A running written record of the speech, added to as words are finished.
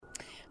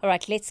All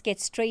right, let's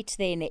get straight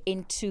then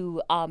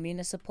into our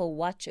Municipal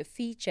Watch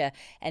feature,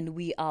 and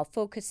we are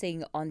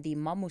focusing on the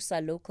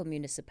Mamusa Local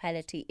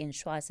Municipality in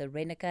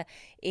Schweizer-Reneke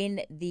in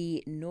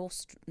the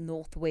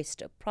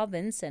northwest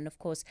province. And of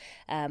course,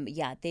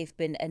 there have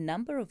been a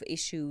number of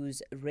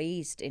issues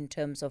raised in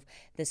terms of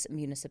this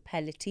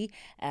municipality.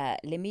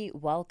 Let me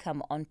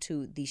welcome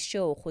onto the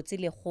show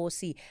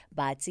Gotsilekgosi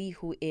Batsi,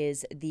 who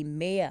is the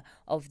mayor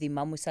of the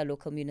Mamusa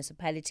Local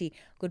Municipality.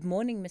 Good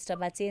morning, Mr.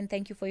 Batsi, and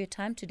thank you for your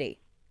time today.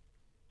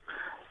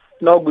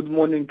 No, good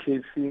morning,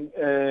 Casey.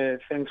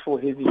 Thanks for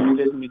having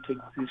me. Let me take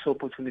this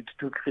opportunity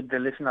to greet the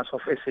listeners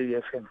of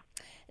SAFM.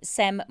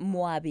 Sam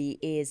Moabi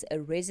is a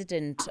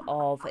resident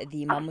of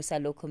the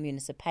Mamusa Local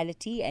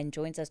Municipality and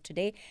joins us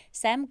today.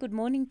 Sam, good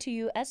morning to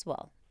you as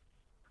well.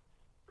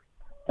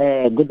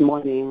 Good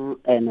morning,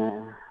 and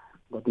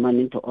good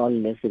morning to all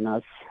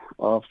listeners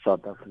of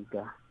South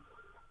Africa.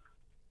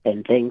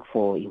 And thanks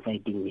for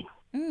inviting me.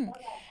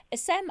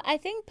 Sam, I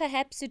think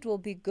perhaps it will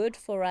be good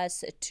for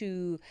us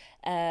to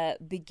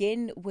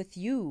begin with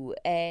you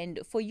and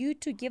for you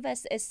to give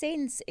us a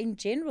sense in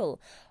general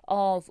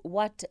of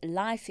what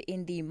life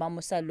in the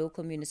Mamusa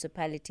Local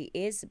Municipality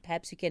is.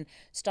 Perhaps you can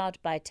start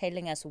by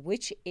telling us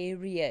which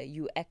area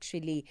you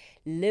actually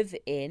live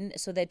in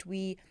so that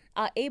we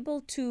are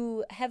able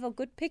to have a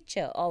good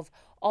picture of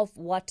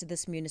what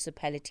this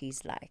municipality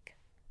is like.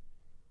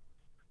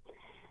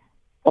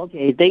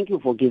 Okay, thank you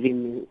for giving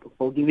me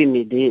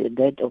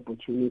that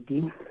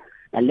opportunity.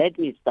 And let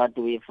me start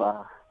with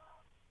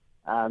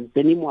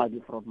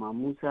Moabi from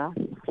Mamusa,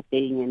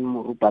 staying in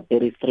Morupa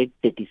Perry Street,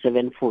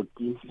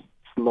 3740,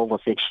 Slovo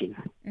section.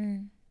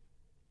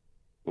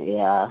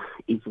 Yeah,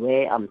 it's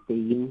where I'm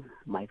staying.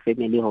 My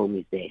family home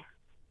is there.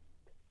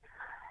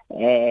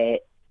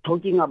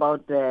 Talking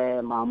about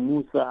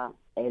Mamusa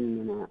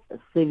and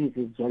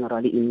services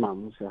generally in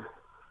Mamusa.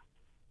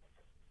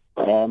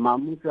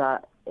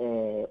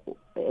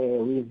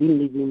 We've been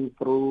living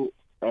through,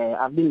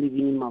 I've been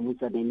living in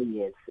Mamusa many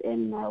years,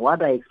 and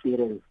what I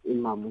experienced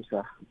in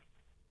Mamusa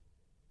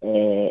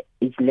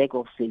is lack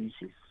of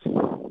services.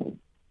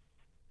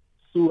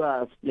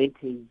 Sewer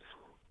splittage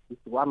is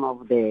one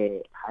of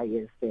the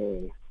highest,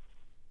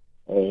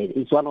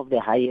 it's one of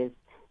the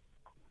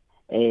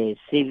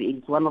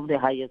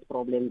highest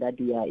problems that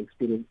we are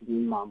experiencing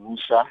in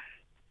Mamusa.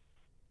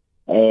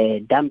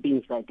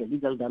 Dumping site,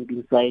 illegal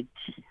dumping site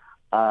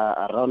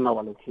around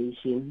our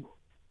location.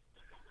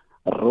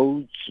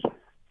 Roads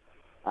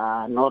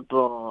not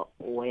well.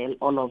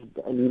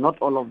 Not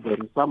all of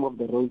them. Some of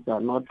the roads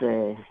are not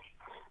in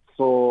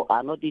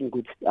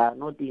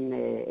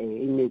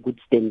a good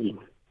standing,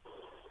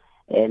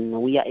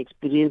 and we are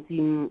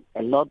experiencing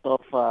a lot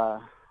of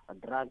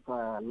drug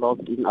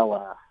locked in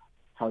our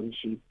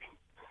township.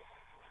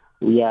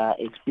 We are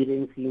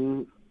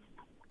experiencing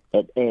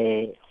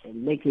a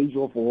leakage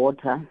of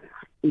water,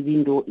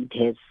 even though it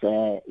has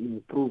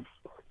improved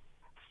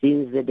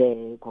since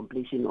the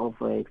completion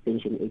of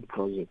Extension 8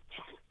 project.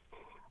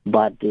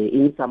 But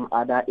in some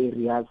other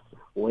areas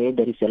where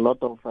there is a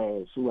lot of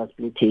sewer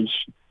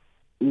splittage,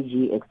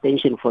 e.g.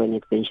 Extension 4 and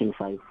Extension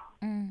 5,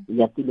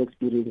 we are still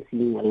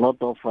experiencing a lot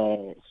of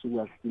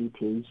sewer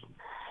splittage,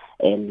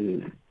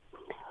 and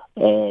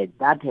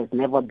that has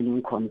never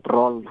been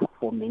controlled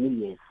for many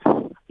years.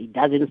 It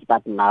doesn't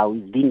start now,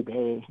 it's been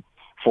there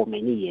for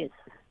many years.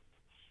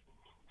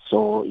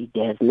 So it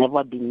has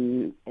never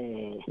been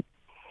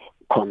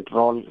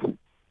control.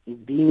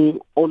 It's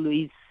been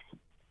always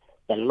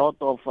a lot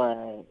of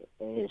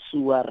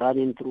sewer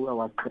running through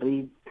our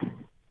streets,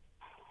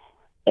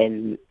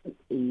 and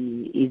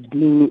it's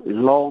been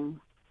long.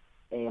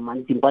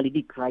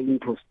 Municipality trying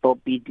to stop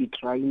it,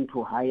 trying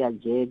to hire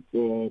jets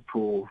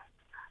to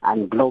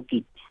unblock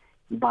it,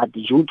 but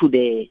due to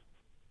the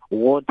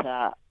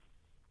water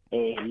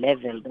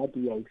level that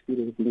we are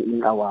experiencing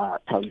in our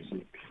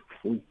township,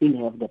 we still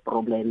have the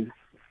problem.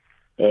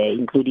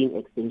 Including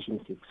Extension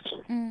 6.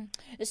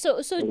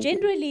 So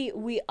generally,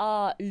 we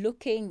are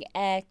looking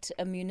at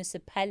a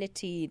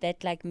municipality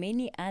that, like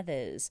many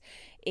others,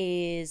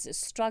 is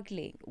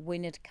struggling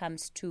when it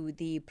comes to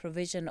the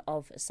provision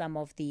of some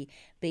of the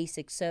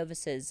basic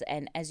services.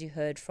 And as you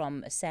heard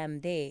from Sam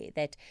there,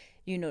 that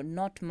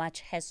not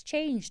much has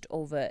changed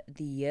over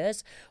the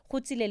years.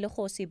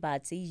 Gotsilekgosi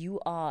Batsi, you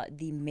are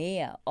the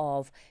mayor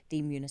of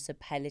the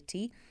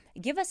municipality.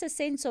 Give us a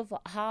sense of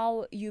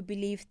how you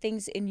believe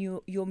things in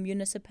your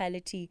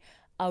municipality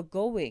are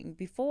going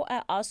before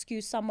I ask you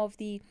some of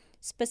the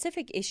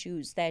specific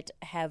issues that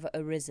have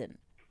arisen.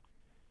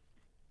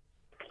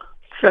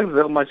 Thanks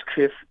very much,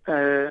 Chris.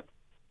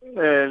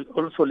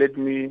 Also, let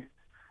me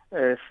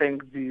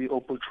thank the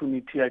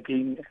opportunity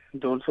again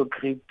and also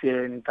greet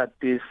that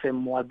day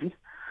Sam Moabi.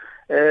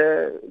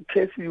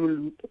 Chris, you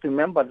will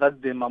remember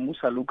that the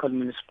Mamusa Local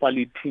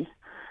Municipality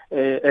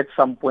at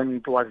some point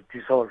it was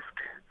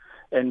dissolved.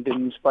 And the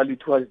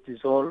municipality was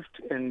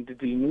dissolved, and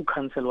the new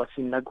council was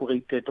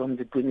inaugurated on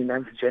the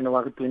 29th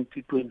January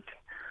 2020.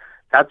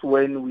 That's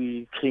when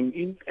we came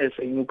in as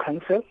a new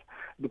council,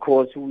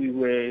 because we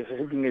were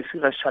having a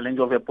serious challenge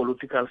of a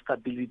political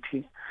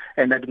stability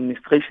and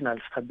administrational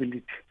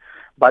stability.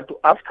 But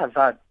after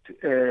that,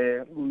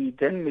 we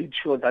then made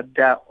sure that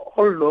there are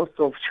all lots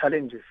of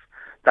challenges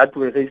that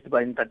were raised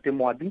by Ntate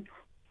Moabi.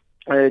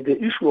 The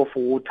issue of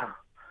water,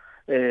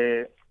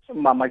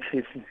 Mama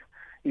Casey,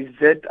 is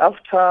that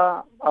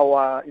after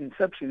our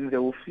inception in the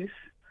office,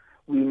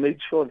 we made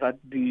sure that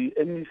the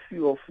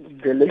MEC of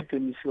the late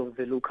MEC of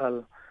the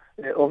local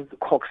of the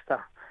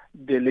Coxter,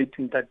 the late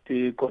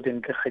Ntate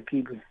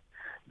Gotsilekgosi,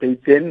 they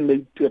then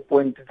made a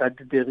point that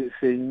there is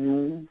a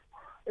new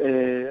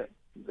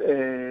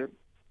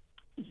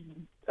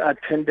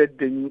attended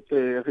the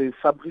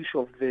refurbish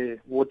of the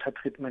water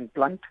treatment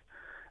plant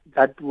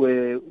that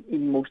were,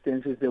 in most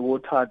instances, the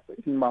water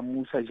in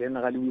Mamusa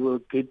generally, we were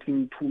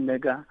getting 2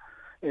 mega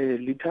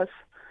liters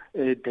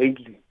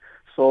daily.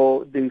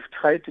 So they've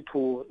tried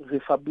to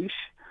refurbish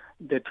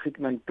the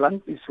treatment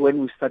plant. Is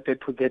when we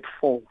started to get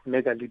 4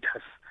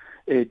 megaliters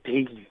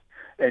daily.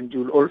 And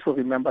you'll also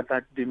remember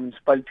that the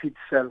municipality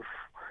itself,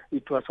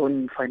 it was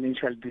on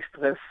financial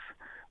distress.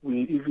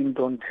 We even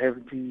don't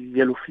have the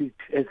yellow fleet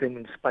as a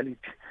municipality.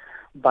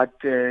 But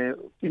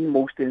in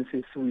most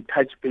instances, we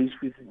touch base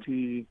with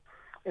the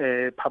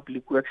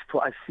public works to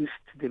assist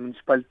the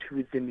municipality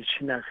with the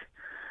machinery.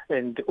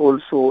 And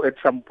also, at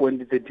some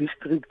point, the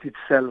district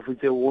itself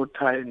with the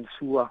water and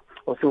sewer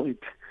authority.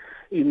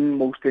 In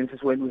most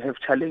instances, when we have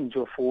challenge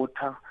of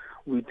water,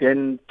 we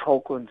then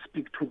talk and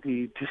speak to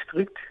the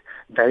district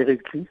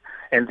directly.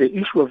 And the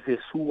issue of the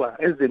sewer,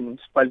 as a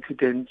municipality,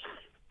 then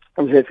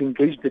we have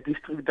engaged the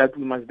district that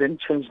we must then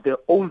change the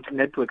old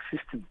network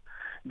system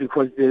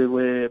because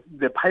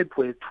the pipe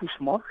were too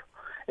small.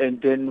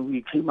 And then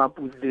we came up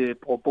with the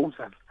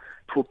proposal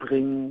to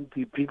bring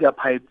the bigger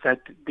pipe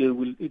that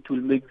it will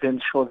make them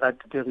sure that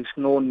there is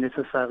no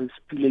necessary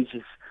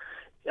spillages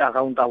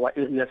around our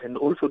areas, and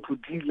also to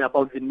deal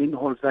about the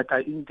manholes that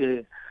are in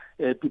the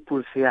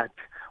people's yard.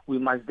 We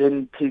must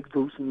then take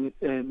those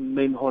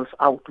manholes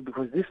out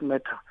because this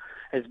matter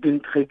has been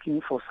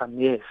tracking for some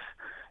years.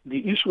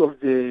 The issue of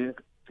the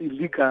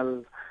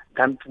illegal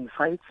dumping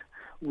sites,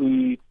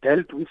 we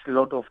dealt with a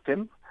lot of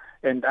them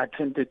and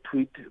attended to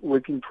it,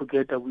 working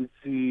together with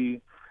the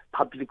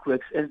public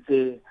works as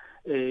the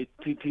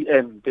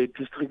TDM, the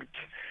district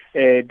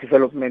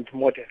development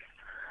model.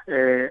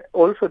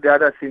 Also, the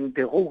other thing,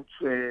 the roads,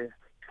 they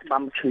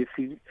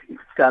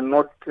are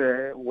not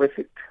worth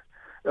it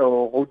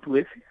or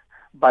roadworthy,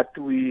 but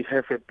we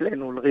have a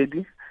plan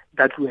already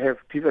that we have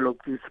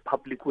developed with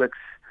public works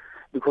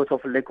because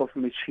of lack of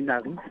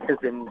machinery as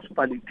a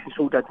municipality,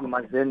 so that we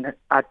must then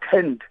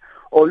attend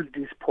all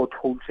these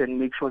potholes and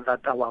make sure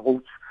that our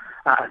roads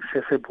are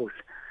accessible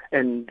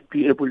and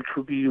be able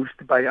to be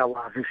used by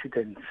our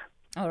residents.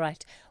 All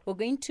right. We're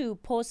going to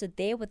pause it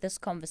there with this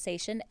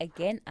conversation.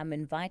 Again, I'm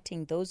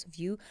inviting those of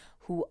you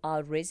who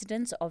are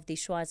residents of the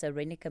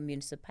Schweizer-Reneke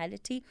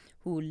Municipality,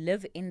 who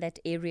live in that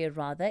area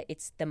rather.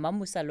 It's the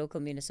Mamusa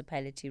Local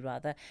Municipality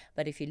rather.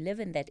 But if you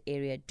live in that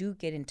area, do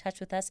get in touch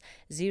with us,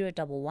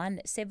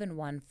 011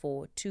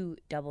 714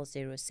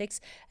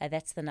 2006.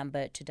 That's the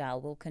number to dial.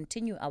 We'll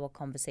continue our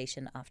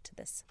conversation after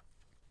this.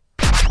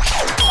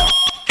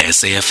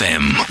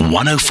 SAFM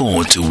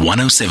 104 to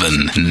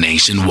 107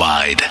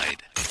 nationwide.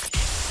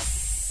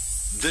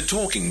 The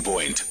Talking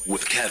Point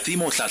with Kathy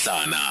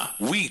Motlatlana.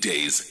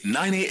 Weekdays,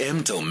 9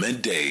 a.m. till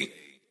midday.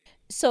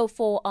 So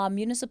for our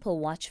Municipal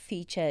Watch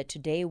feature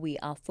today, we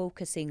are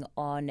focusing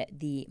on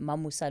the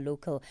Mamusa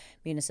Local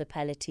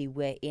Municipality.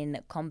 We're in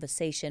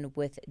conversation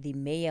with the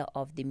mayor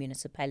of the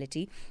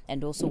municipality,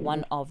 and also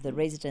one of the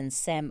residents,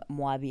 Sam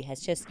Moabi, has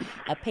just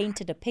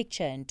painted a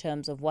picture in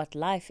terms of what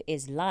life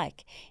is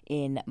like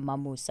in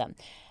Mamusa.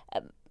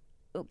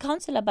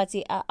 Councillor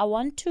Batsi, I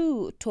want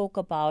to talk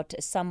about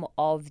some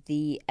of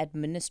the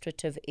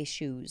administrative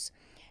issues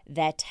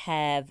that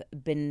have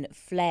been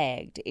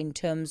flagged in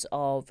terms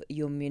of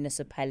your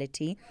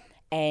municipality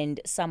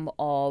and some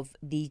of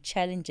the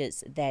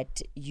challenges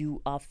that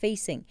you are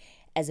facing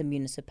as a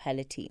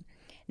municipality.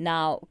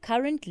 Now,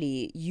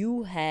 currently,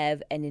 you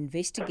have an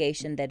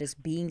investigation that is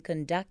being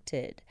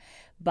conducted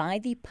by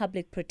the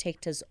Public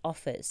Protector's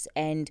Office,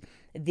 and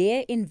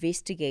they're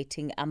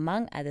investigating,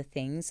 among other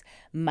things,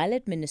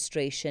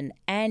 maladministration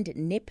and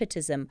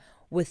nepotism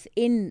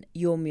within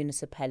your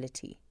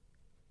municipality.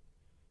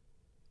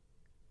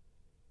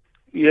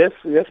 Yes,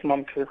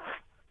 Ma'am.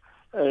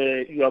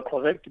 You are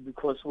correct,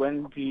 because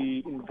when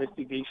the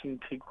investigation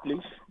took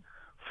place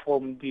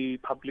from the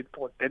Public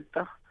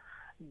Protector,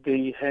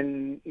 they had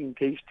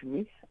engaged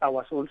me. I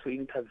was also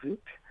interviewed.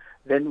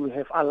 Then we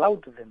have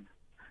allowed them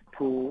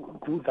to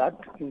do that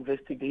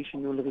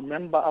investigation. You'll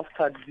remember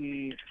after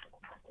the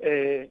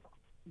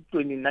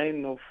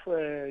 29th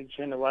of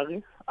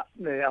January,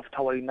 after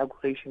our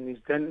inauguration, is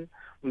then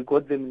we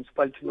got the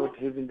municipality not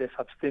having the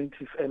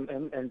substantive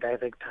MM and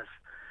directors.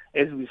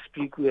 As we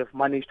speak, we have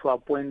managed to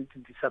appoint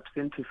the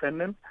substantive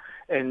MM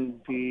and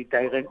the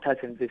directors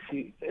and the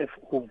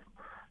CFO.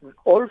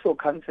 Also,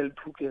 Council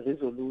took a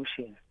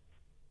resolution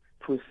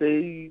to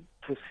say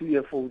to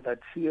CFO that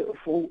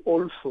CFO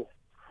also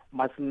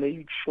must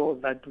make sure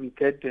that we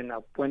get an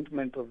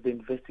appointment of the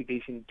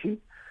investigation team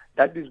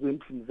that is going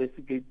to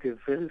investigate the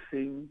very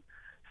same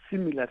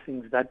similar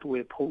things that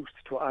were posed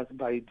to us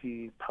by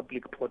the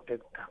public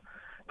protector,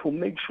 to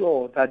make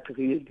sure that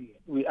really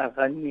we are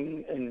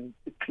running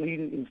a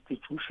clean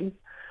institution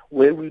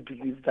where we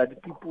believe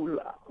that people,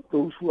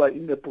 those who are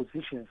in the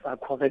positions, are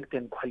correct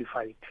and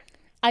qualified.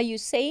 Are you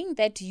saying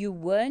that you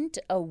weren't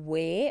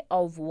aware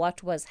of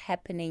what was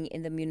happening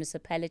in the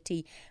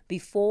municipality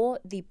before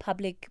the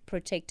public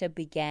protector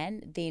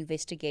began the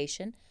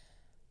investigation?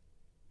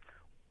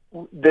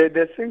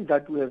 The thing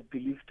that we have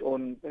believed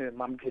on,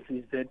 Ma'am Kathy,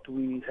 is that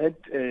we had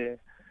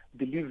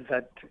believed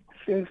that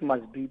things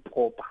must be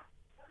proper.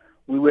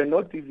 We were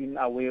not even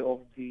aware of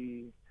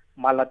the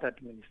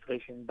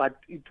maladministration, but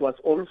it was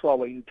also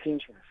our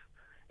intentions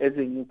as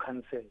a new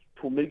council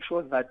to make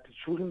sure that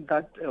during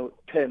that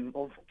term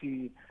of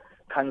the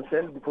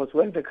council, because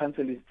when the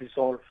council is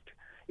dissolved,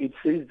 it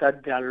says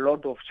that there are a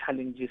lot of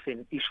challenges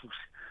and issues.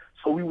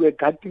 So we were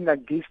guarding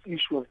against the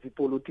issue of the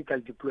political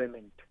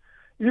deployment.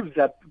 If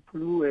the people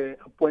who were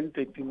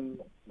appointed in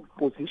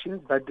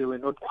positions that they were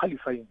not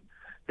qualifying,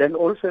 then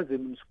also as a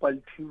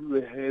municipality we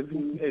were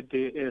having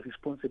a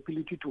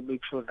responsibility to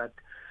make sure that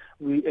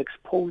we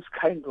expose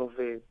kind of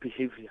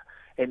behavior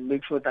and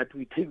make sure that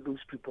we take those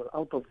people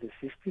out of the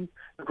system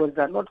because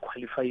they are not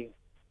qualifying.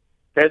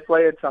 That's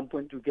why at some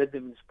point you get the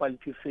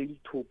municipality fail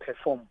to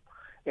perform.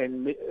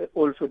 And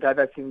also the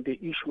other thing, the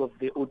issue of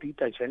the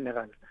Auditor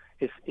General,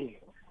 SA,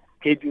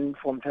 getting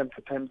from time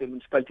to time the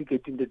municipality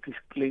getting the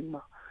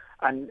disclaimer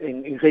and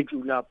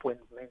irregular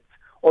appointments,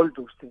 all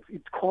those things.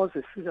 It caused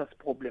a serious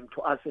problem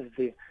to us as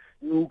the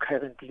new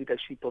current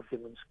leadership of the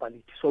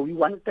municipality. So we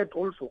wanted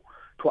also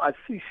to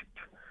assist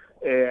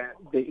the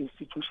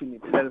institution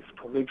itself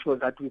to make sure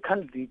that we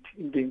can't lead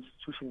in the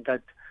institution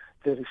that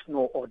there is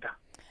no order.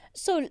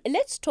 So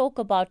let's talk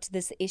about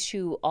this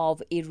issue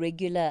of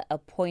irregular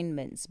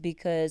appointments,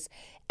 because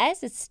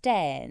as it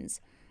stands,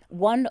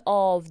 one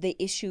of the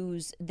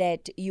issues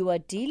that you are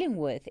dealing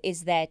with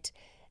is that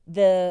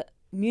the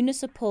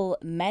municipal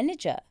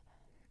manager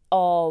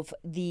of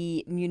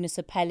the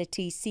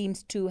municipality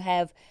seems to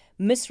have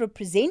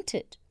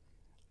misrepresented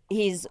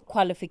his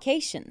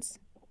qualifications.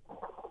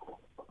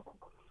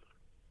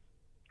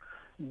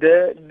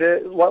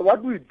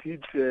 What we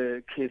did,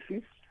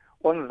 Casey,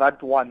 on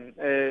that one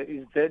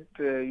is that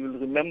you'll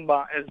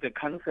remember as the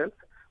council,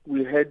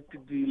 we had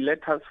the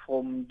letters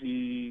from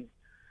the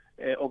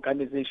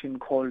organization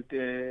called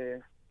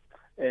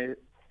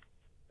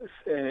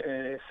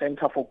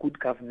Center for Good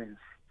Governance,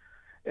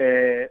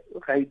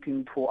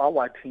 writing to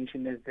our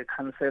attention as the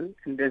council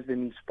and as the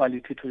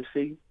municipality to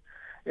say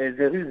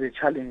there is a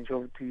challenge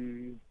of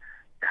the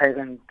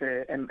current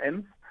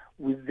MM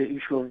with the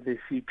issue of the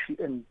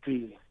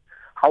CPMD.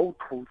 How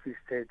true is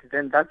that?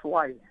 Then that's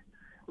why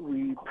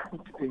we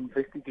put the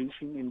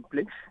investigation in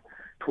place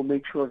to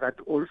make sure that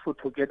also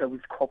together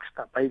with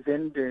Coxstar, by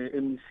then the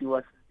MEC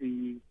was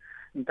the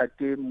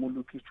Ntate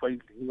Muluki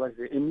Chwaile, he was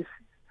the MEC,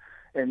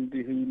 and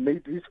he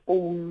made his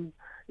own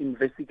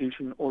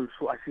investigation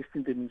also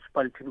assisting the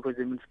municipality because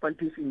the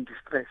municipality is in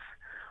distress.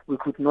 We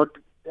could not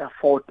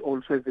afford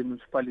also as the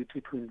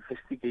municipality to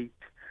investigate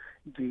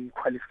the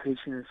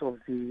qualifications of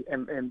the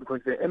MM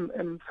because the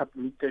MM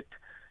submitted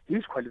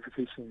his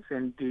qualifications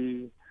and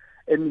the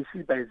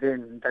MEC by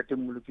then, Ntate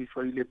Muluki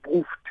Chwaile,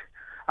 proved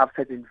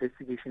after the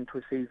investigation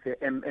to say the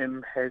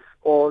MM has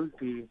all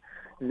the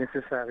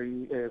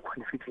necessary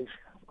qualifications.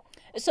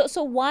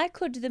 So why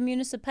could the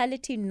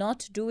municipality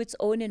not do its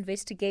own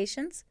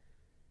investigations?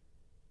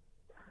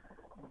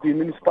 The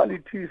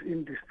municipality is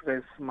in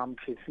distress, Ma'am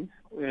Casey.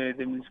 The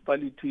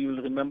municipality,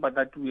 you'll remember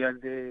that we are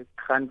the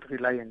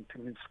grant-reliant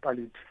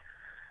municipality.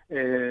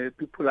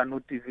 People are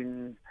not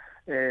even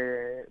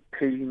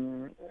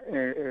paying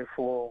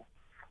for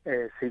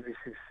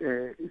services.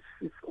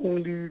 It's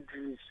only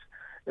this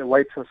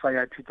white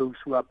society, those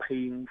who are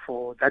paying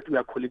for that, we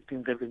are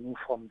collecting revenue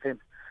from them.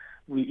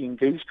 We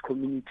engaged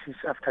communities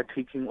after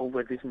taking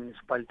over this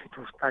municipality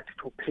to start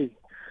to pay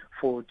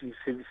for these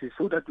services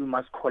so that we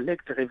must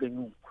collect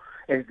revenue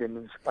as the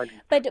municipality.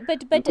 But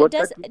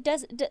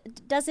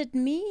does it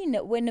mean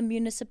when a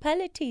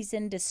municipality is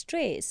in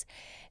distress,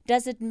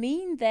 does it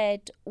mean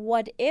that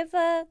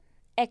whatever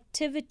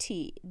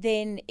activity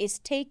then is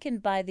taken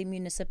by the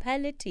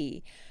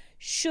municipality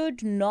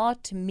should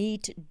not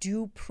meet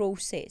due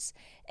process?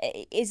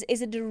 Is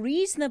it a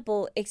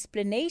reasonable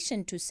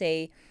explanation to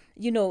say,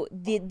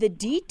 the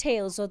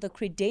details or the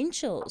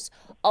credentials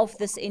of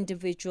this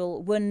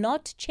individual were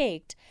not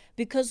checked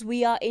because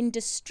we are in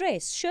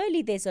distress?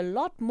 Surely there's a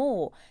lot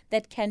more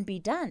that can be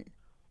done.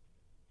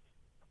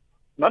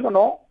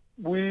 No.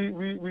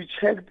 We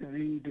checked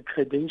the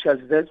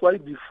credentials. That's why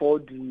before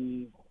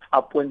the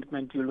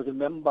appointment, you'll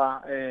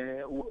remember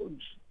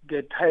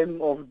the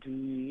time of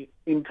the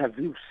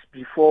interviews.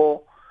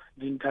 Before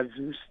the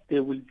interviews,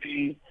 there will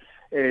be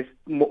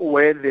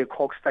where the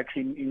Coxstar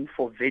came in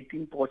for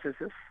vetting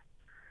processes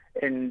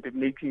and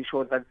making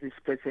sure that this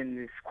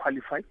person is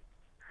qualified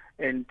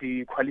and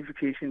the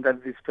qualifications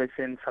that this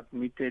person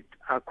submitted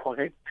are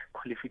correct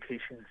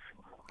qualifications.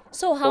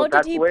 So how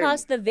did he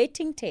pass the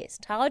vetting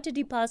test? How did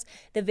he pass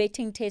the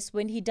vetting test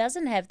when he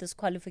doesn't have this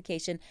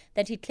qualification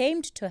that he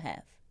claimed to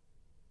have?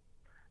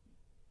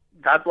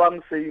 That's what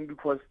I'm saying,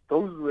 because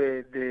those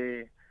were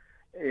the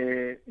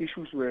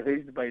issues were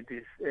raised by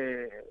this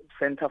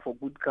Center for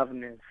Good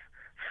Governance,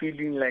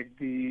 feeling like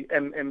the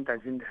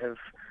doesn't have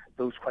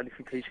those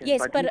qualifications.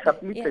 Yes, but he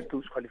submitted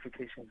those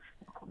qualifications.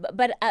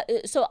 But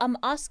so I'm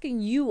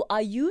asking you,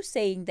 are you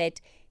saying that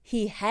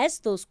he has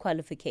those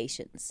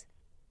qualifications?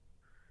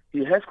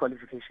 He has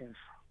qualifications,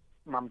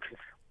 Ma'am Chief.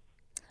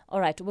 All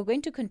right, we're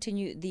going to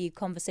continue the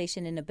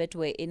conversation in a bit.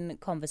 We're in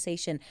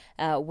conversation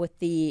with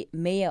the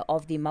mayor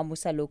of the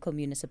Mamusa Local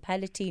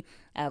Municipality.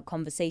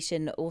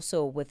 Conversation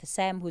also with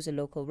Sam, who's a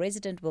local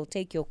resident. We'll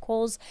take your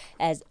calls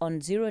as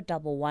on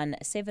 011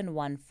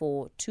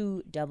 714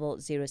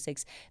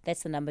 2006.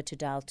 That's the number to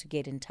dial to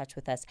get in touch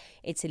with us.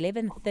 It's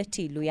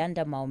 11:30.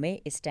 Luyanda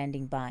Maume is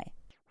standing by.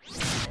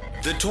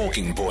 The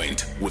Talking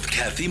Point with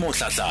Kathy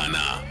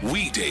Mohlahlana.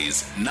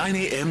 Weekdays, 9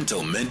 a.m.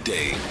 till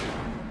midday.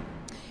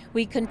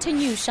 We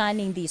continue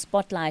shining the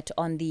spotlight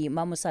on the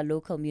Mamusa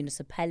Local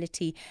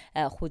Municipality.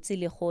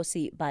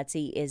 Gotsilekgosi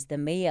Batsi is the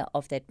mayor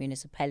of that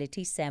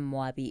municipality. Sam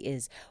Moabi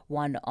is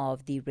one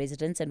of the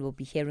residents, and we'll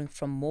be hearing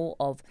from more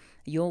of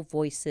your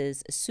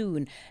voices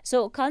soon.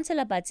 So,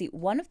 Councillor Batsi,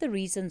 one of the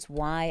reasons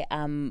why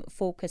I'm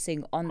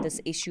focusing on this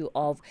issue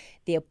of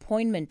the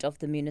appointment of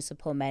the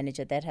municipal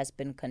manager that has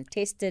been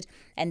contested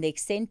and the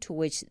extent to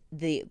which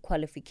the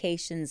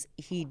qualifications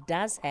he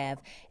does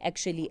have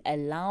actually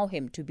allow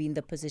him to be in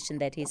the position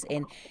that he's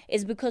in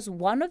is because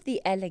one of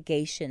the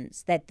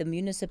allegations that the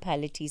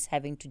municipality is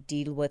having to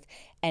deal with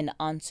and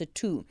answer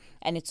to,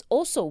 and it's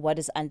also what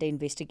is under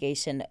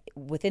investigation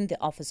within the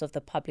Office of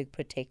the Public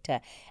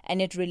Protector,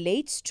 and it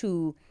relates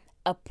to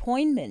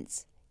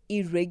appointments,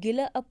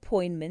 irregular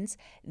appointments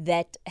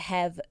that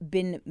have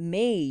been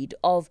made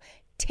of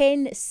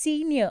 10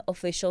 senior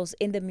officials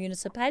in the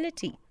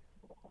municipality.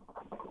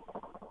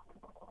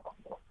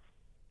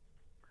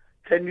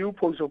 Can you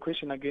pose your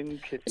question again,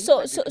 Kathy?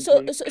 So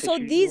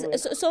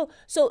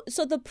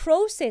the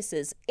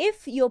processes,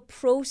 if your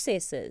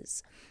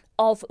processes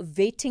of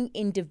vetting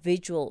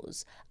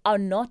individuals are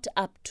not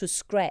up to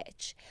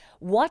scratch,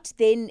 what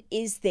then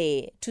is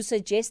there to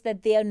suggest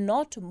that there are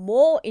not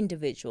more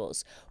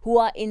individuals who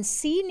are in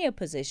senior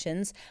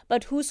positions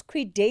but whose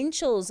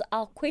credentials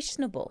are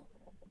questionable?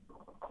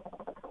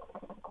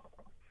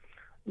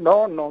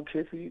 No,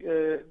 Kathy.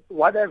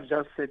 What I've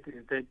just said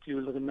is that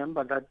you'll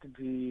remember that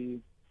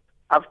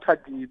after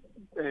the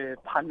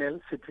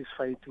panel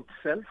satisfied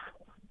itself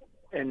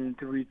and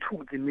we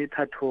took the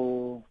matter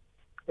to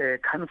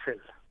council,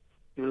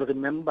 you'll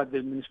remember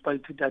the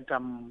municipality that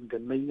I'm the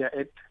mayor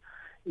at,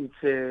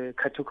 it's a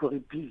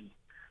category B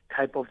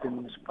type of the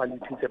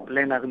municipality, it's a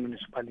plenary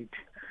municipality,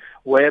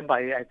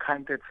 whereby I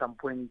can't at some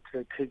point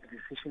take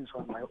decisions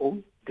on my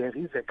own. There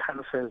is a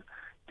council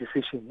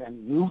decision,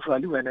 and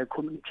usually when I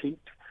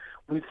communicate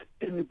with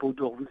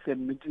anybody or with a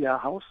media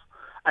house,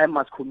 I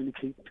must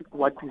communicate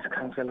what is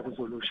council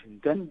resolution.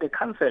 Then the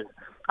council,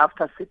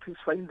 after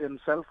satisfying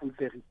themselves with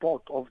the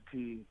report of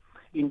the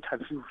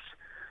interviews,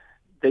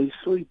 they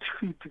saw it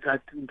fit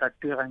that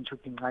Rancho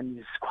Kingani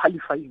is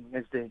qualifying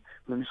as the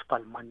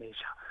municipal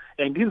manager.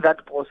 And in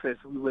that process,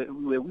 we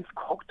were with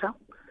Cocta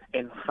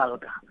and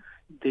Salga.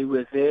 They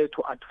were there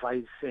to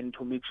advise and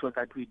to make sure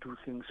that we do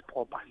things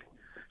properly.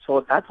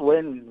 So that's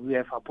when we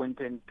have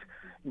appointed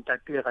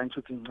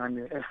Rancho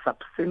Kingani as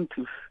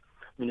substantive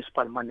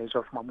municipal manager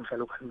of Mamusa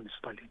Local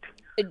Municipality.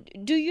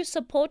 Do you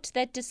support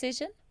that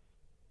decision?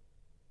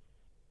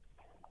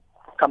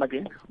 Come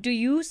again? Do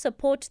you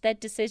support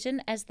that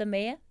decision as the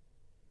mayor?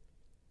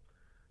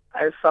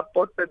 I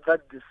supported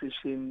that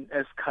decision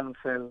as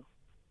council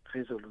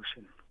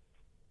resolution.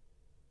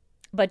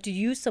 But do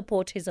you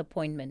support his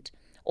appointment?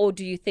 Or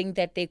do you think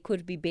that there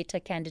could be better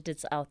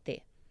candidates out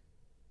there?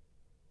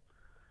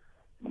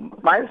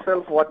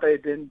 Myself, what I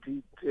then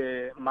did,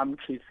 Ma'am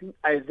Casey,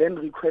 I then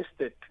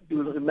requested, you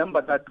will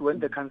remember that when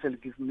the council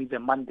gives me the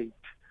mandate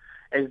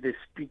as the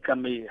speaker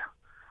mayor,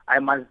 I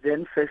must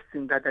then first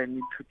thing that I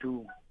need to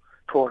do,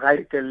 to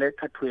write a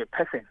letter to a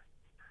person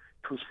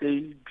to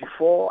say,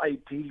 before I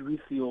deal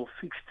with your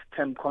fixed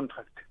term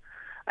contract,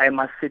 I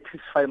must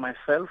satisfy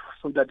myself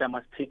so that I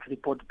must take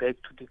report back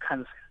to the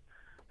council.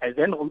 I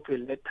then wrote a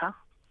letter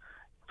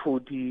to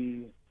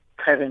the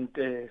current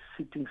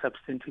sitting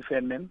substantive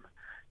MM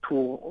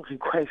to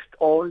request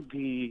all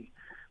the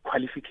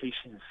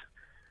qualifications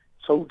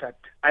so that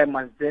I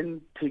must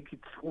then take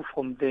it through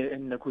from there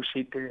and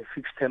negotiate a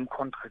fixed term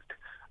contract.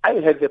 I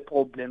had a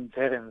problem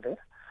there and there,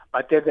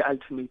 but at the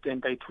ultimate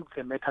end, I took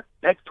the matter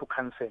back to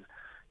council.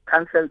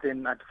 Council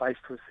then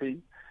advised to say,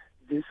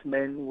 this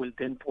man will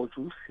then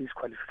produce his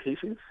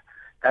qualifications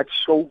that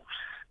shows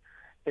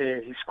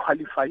his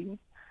qualifying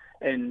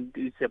and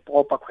it's a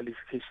proper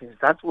qualifications.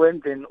 That's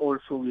when then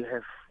also we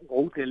have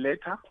wrote a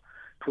letter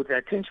to the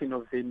attention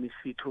of the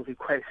MEC to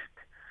request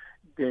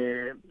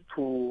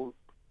to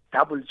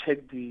double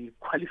check the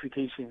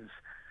qualifications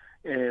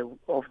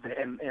of the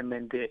MM,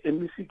 and the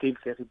MEC gave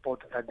the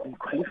report that the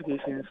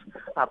qualifications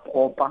are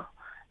proper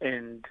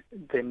and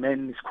the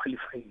man is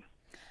qualifying.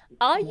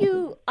 Are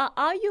you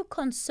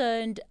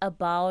concerned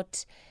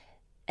about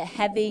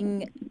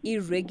having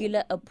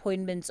irregular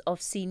appointments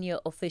of senior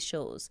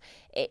officials,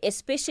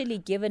 especially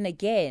given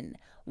again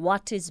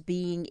what is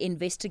being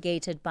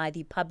investigated by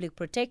the public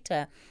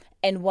protector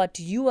and what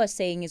you are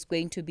saying is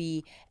going to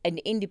be an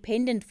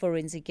independent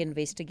forensic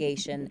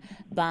investigation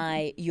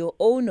by your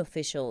own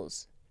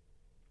officials?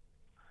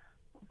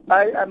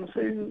 I am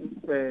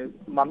saying,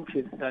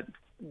 Mamkes, that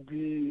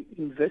the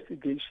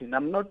investigation,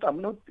 I'm not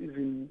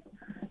even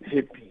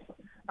happy.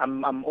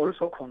 I'm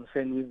also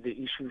concerned with the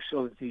issues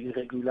of the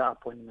irregular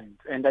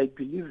appointments. And I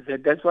believe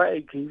that's why I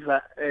gave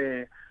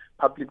a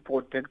public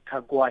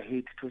protector go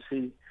ahead to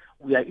say,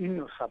 we are in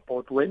your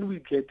support. When we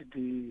get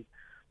the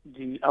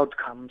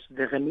outcomes,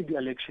 the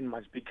remedial action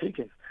must be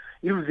taken.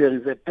 If there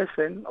is a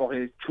person or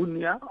a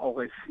junior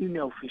or a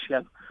senior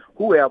official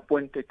who were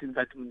appointed in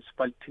that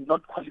municipality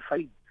not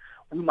qualified,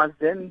 we must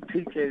then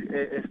take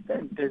a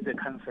stand as a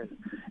council,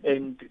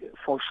 and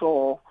for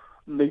sure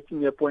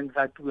making a point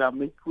that we are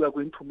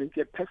going to make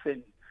a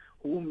person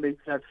who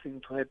makes that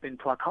thing to happen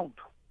to account.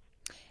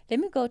 Let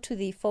me go to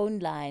the phone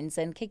lines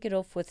and kick it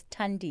off with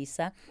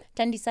Tandisa.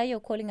 Tandisa, you're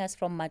calling us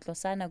from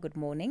Matlosana. Good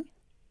morning.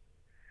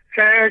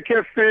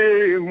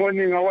 Kathy,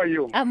 morning. How are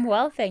you? I'm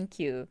well, thank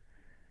you.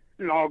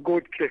 No,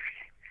 good, Kathy.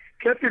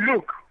 Kathy,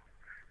 look,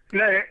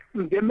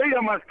 the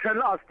mayor must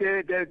tell us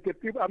the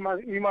people.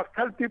 He must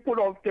tell people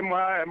of the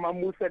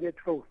Mamusa the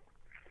truth.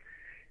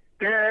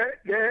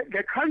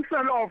 The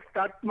council of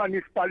that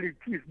municipality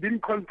is being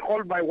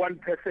controlled by one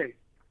person,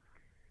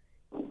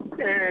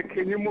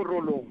 Kenimo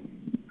Rolo.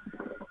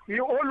 He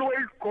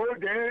always go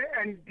there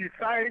and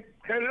decide,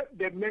 tell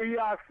the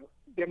mayors,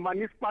 the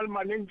municipal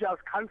managers,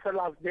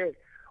 councillors there,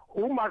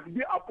 who must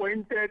be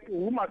appointed,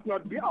 who must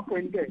not be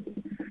appointed.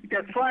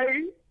 That's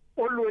why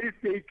always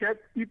they get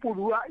people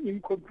who are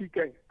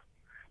incompetent.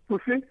 You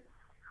see,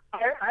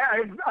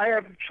 I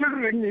have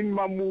children in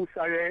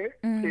Mamusa.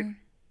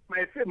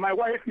 My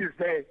wife is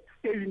there,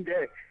 staying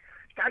there.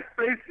 That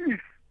place is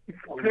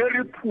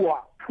very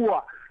poor.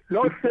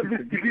 No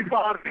service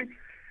delivery.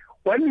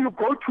 When you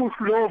go to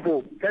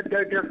Slovo,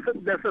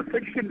 there's a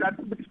section that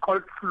is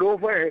called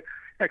Slovo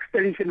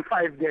Extension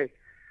 5 there.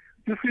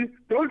 You see,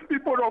 those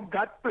people of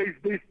that place,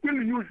 they're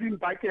still using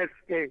buckets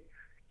there.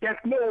 There's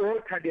no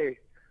water there.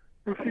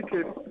 You see,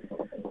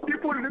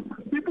 people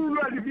who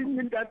are living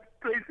in that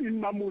place in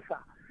Mamusa,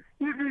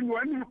 even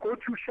when you go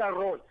to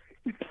Sharon,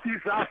 it's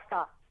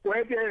disaster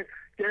where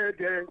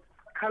the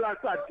colors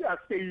are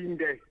staying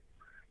there.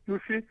 You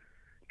see,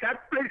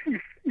 that place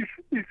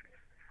is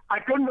I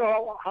don't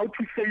know how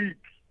to say it.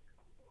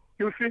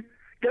 You see,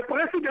 the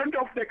president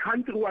of the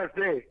country was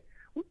there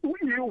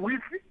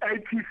with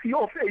ITC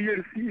of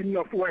ANC in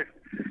Northwest.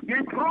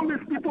 They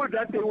promised people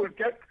that they will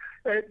get,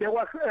 there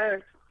was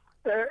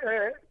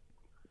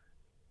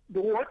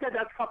the water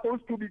that's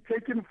supposed to be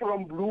taken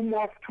from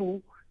Bloemhof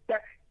to,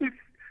 that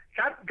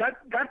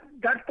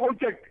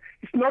project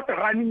is not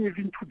running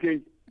even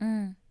today.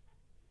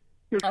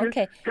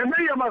 Okay. The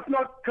mayor must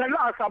not tell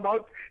us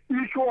about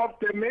issue of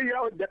the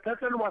mayor. The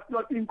person was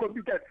not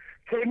incompetent.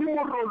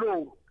 Kenimo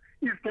Rolo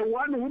is the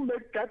one who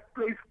made that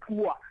place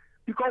poor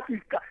because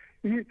he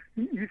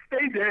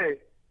stayed there.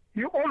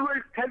 He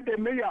always tell the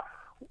mayor,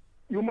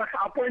 you must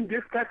appoint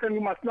this person,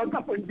 you must not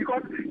appoint,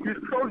 because he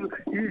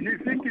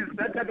thinks he's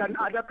better than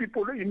other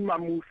people in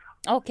Mamusa.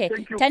 Okay.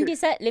 Thank you,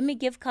 Tandisa, let me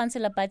give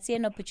Councillor Batsi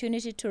an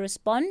opportunity to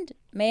respond.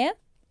 Mayor?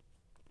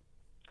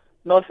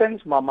 No,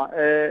 thanks, Mama.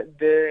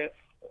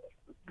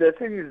 The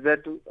thing is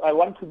that I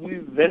want to be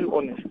very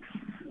honest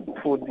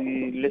for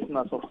the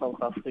listeners of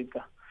South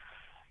Africa.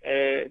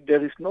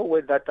 There is no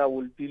way that I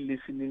will be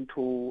listening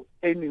to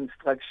any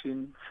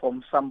instruction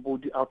from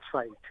somebody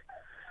outside.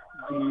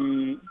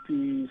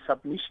 The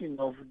submission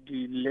of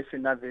the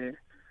listener there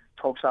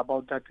talks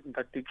about that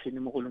the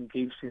Kenimo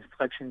gives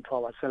instruction to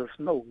ourselves.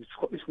 No,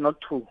 it's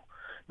not true.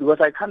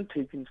 Because I can't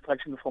take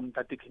instruction from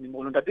Tate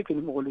Kenimo. Tate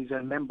Kenimo is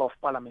a member of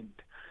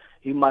parliament.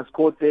 He must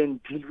go there and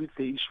deal with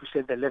the issues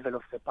at the level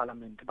of the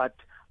parliament. But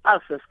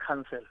us as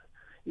council,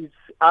 it's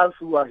us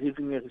who are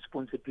having a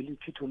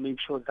responsibility to make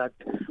sure that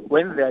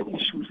when there are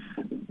issues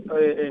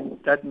and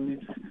that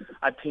needs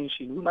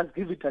attention, we must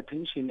give it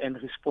attention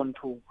and respond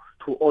to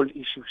all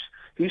issues.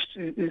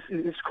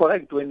 It's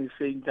correct when he's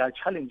saying there are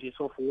challenges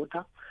of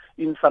water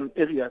in some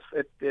areas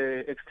at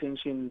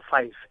Extension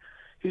 5.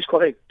 He's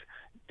correct.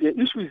 The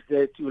issue is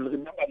that you will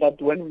remember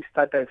that when we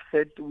started, I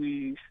said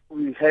we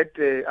had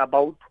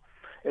about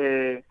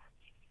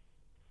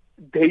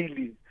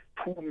daily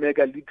 2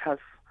 megaliters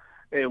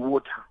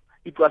water.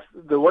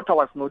 The water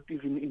was not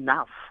even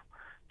enough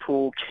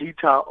to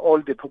cater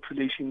all the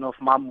population of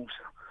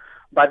Mamusa.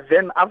 But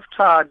then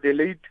after the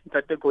late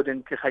Tate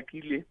Gordon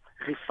Kehakile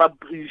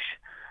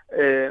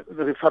the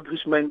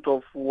refurbishment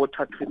of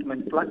water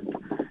treatment plant,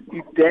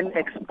 it then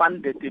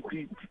expanded a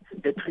bit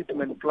the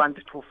treatment plant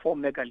to 4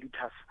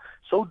 megaliters,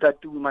 so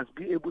that we must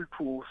be able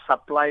to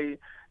supply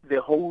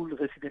the whole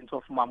residents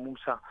of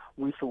Mamusa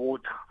with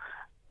water.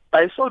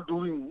 By so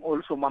doing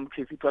also,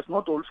 Mamkes, it was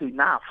not also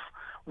enough.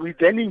 We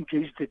then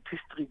engaged the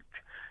district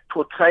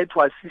to try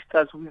to assist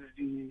us with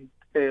the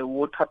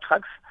water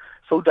trucks,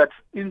 so that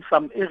in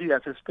some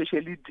areas,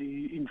 especially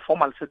the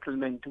informal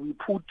settlement, we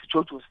put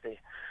jojos there,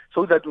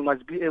 so that we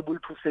must be able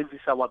to service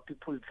our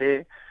people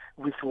there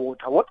with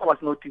water. Water was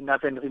not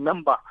enough, and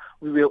remember,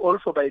 we were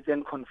also by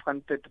then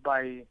confronted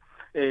by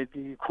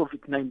the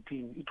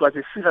COVID-19. It was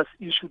a serious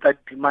issue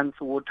that demands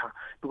water,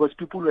 because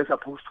people were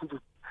supposed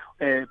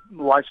to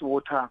wash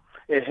water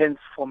hands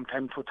from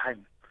time to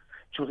time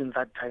during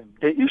that time.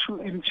 The issue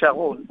in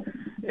Sharon,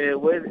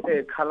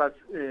 where colors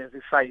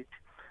reside,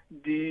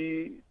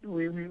 we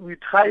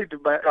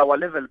tried by our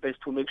level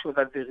best to make sure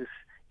that there is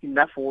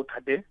enough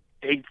water there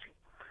daily,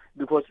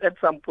 because at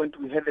some point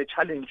we had a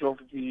challenge of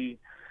the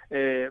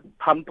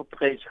pump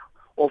pressure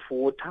of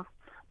water,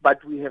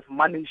 but we have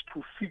managed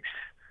to fix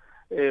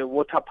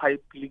water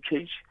pipe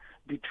leakage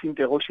between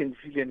the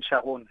Roshenville and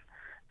Sharon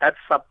that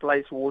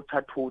supplies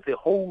water to the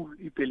whole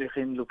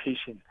Ipelegen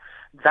location.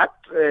 That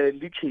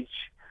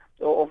leakage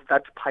of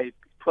that pipe,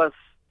 it was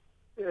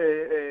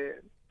a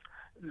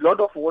lot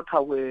of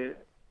water were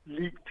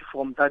leaked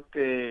from that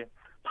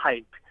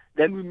pipe.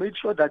 Then we made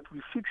sure that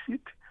we fix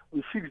it.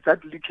 We fix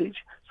that leakage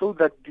so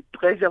that the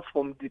pressure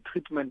from the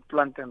treatment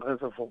plant and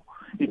reservoir,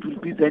 it will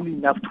be then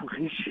enough to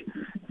reach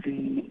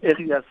the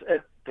areas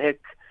at back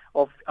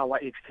of our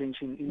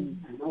extension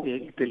in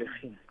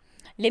Ipelegen.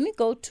 Let me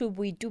go to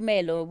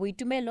Boitumelo.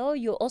 Boitumelo,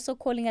 you're also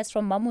calling us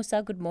from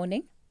Mamusa. Good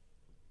morning.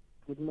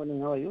 Good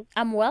morning, how are you?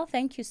 I'm well,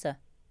 thank you, sir.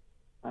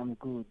 I'm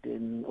good,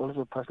 and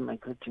also pass my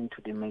greeting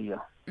to the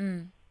mayor.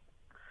 Mm.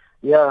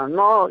 Yeah,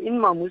 no, in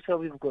Mamusa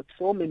we've got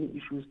so many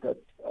issues that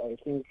I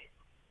think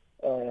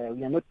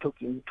we are not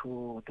talking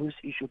to those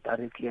issues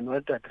directly, and we're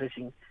not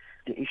addressing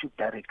the issue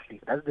directly.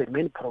 That's the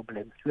main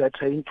problem. We are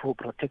trying to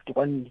protect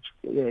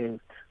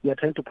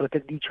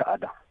each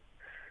other.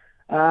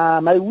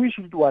 My wish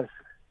was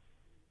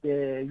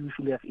you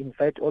should have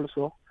invited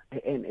also,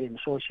 and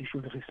so she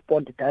should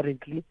respond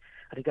directly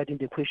regarding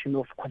the question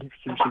of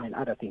qualification and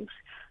other things,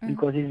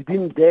 because it's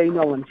been there in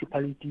our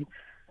municipality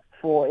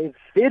for a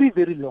very,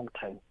 very long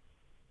time.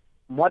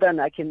 More than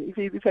I can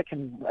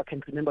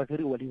remember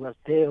very well, he was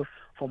there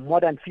for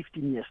more than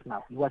 15 years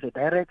now. He was a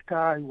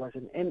director, he was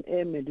an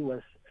NM, and he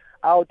was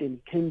out and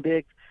he came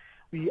back.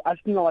 We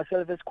asking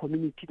ourselves as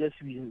community that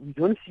we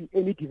don't see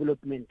any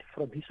development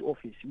from his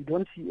office. We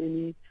don't see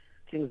any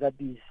things that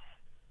is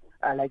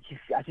like he's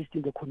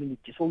assisting the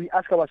community. So we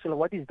ask ourselves,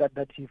 what is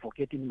that he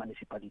forget in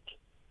municipality?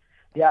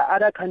 There are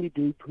other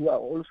candidates who are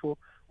also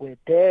were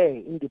there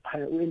in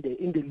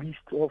the list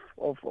of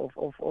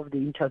the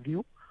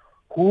interview,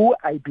 who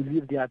I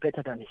believe they are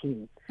better than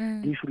him.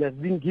 They should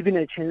have been given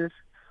a chance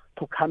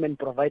to come and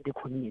provide the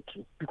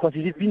community, because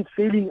it has been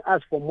failing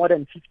us for more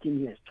than 15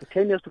 years. To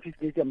 10 years to 15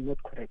 years, I'm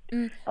not correct.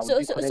 So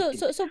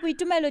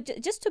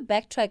Boitumelo, just to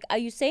backtrack, are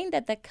you saying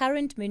that the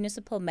current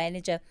municipal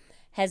manager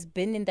has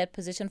been in that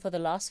position for the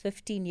last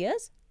 15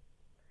 years?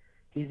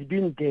 He's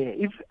been there.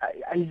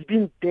 He's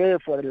been there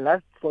for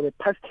the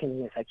past 10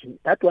 years. I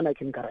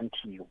can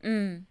guarantee you.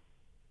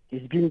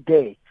 He's been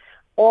there.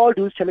 All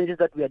those challenges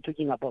that we are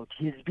talking about,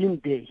 he's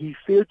been there. He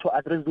failed to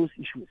address those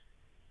issues.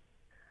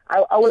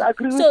 I will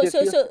agree with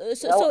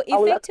So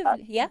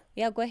effectively,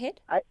 go ahead.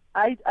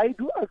 I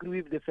do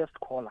agree with the first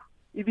caller,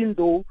 even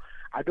though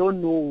I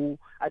don't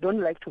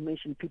like to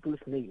mention people's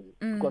names,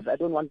 because I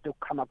don't want to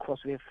come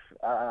across with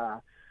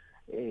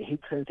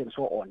hatred and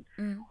so on.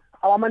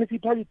 Our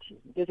municipality,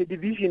 there's a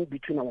division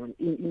between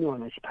in our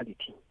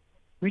municipality.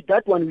 With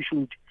that one, we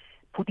should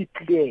put it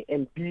clear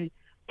and be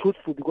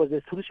truthful, because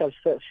the truth shall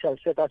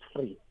set us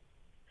free.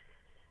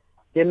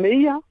 The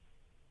mayor,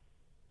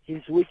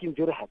 he's working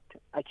very hard.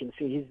 I can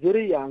say he's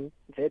very young,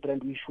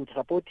 veteran. We should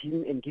support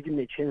him and give him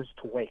a chance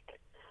to work.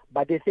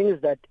 But the thing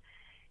is that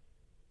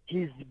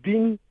he's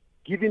being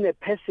given a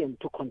person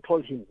to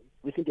control him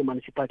within the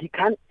municipality.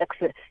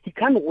 He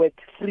can't work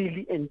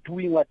freely and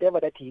doing whatever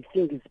that he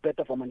thinks is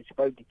better for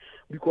municipality,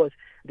 because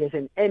there's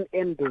an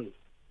NN there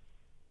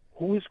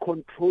who is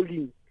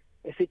controlling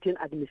a certain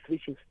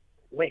administration's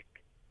work,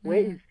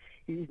 where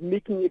he's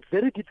making it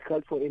very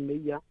difficult for a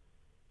mayor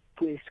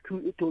to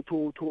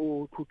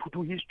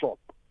do his job.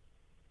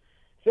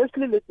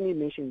 Firstly, let me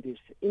mention this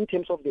in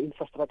terms of the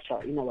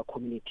infrastructure in our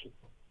community.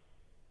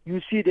 You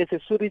see, there's a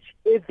sewage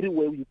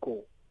everywhere we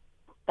go.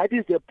 That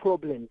is the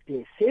problem.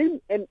 The same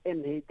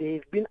MNA,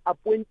 they've been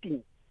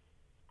appointing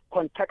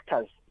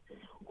contractors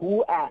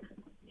who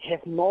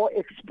have no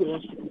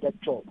experience in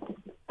that job.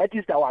 That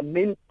is our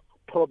main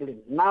problem.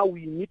 Now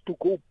we need to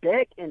go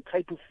back and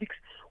try to fix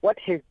what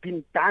has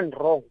been done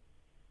wrong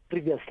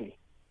previously.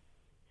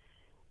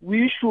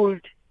 We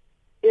should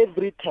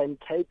every time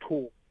try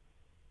to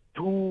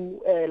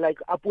do like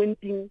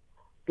appointing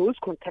those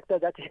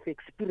contractors that have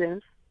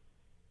experience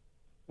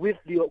with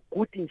the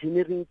good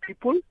engineering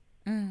people.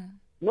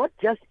 Not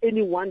just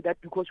anyone that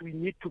because we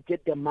need to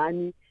get the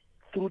money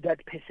through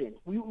that person.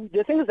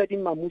 The thing is that in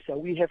Mamusa,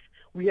 we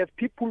have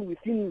people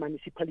within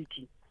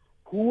municipality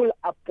who will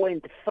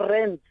appoint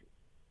friends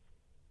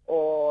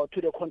or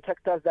to the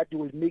contractors that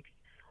will make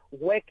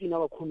work in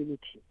our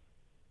community.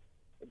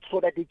 so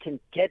that they can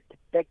get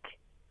back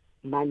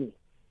money.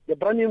 The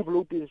brown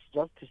envelope is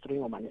just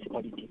destroying our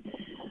municipality.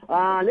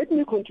 Let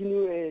me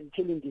continue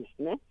telling this.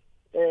 Ne?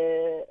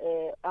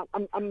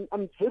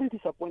 I'm very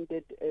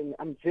disappointed and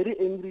I'm very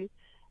angry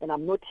and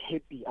I'm not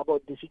happy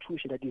about the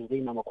situation that is there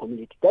in our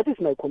community. That is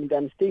my community.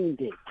 I'm staying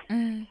there.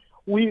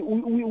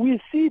 We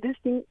see this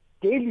thing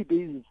daily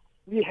basis.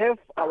 We have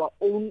our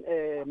own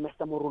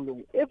Mr.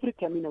 Morolong every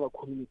time in our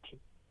community,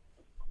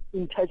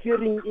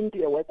 interfering in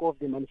the work of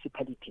the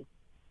municipality.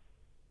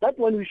 That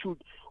one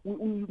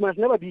we must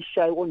never be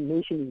shy on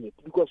mentioning it,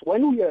 because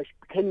when we are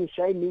becoming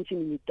shy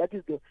mentioning it, that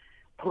is the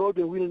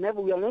problem. We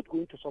are not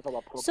going to solve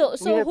our problem.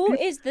 So who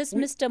is this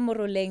Mr.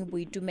 Moroleng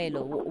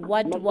Boitumelo?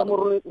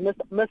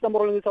 Mr.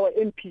 Moroleng is our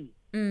MP.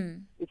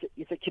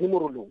 It's a Kini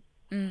Morolong.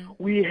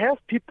 We have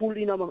people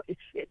in our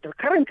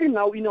currently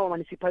now in our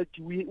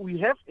municipality. We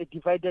have a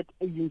divided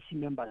ANC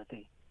members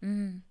there.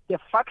 The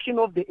faction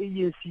of the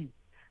ANC,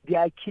 they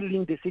are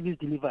killing the service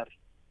delivery.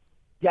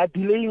 They are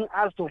delaying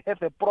us to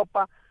have a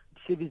proper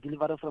service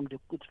delivery from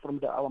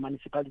our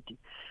municipality,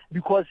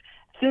 because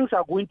things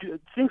are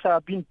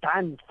being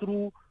done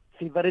through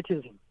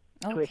favoritism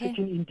to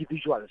certain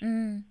individuals.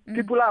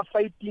 People are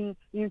fighting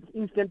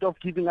instead of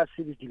giving us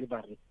service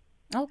delivery.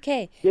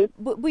 Okay.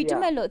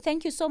 Boitumelo,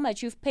 thank you so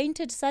much. You've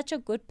painted such a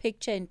good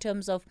picture in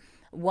terms of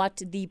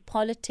what the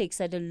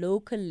politics at a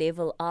local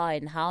level are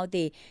and how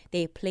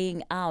they're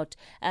playing out.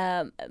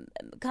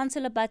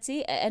 Councillor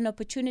Batsi, an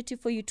opportunity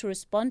for you to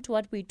respond to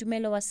what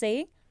Boitumelo was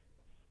saying?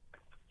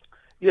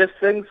 Yes,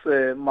 thanks,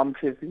 Mam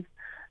Kathy.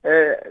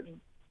 What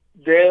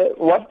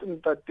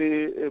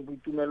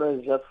Boitumelo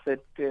has just said,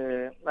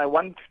 I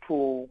want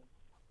to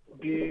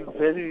be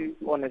very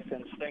honest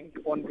and frank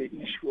on the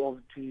issue of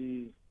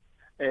the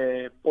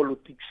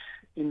politics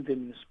in the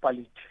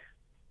municipality.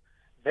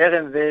 There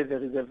is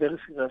a very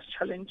serious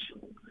challenge,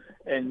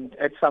 and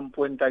at some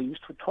point I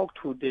used to talk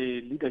to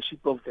the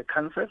leadership of the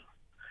council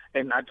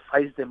and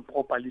advise them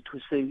properly to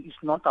say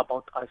it's not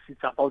about us,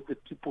 it's about the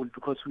people,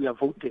 because we are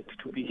voted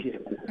to be here.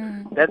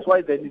 That's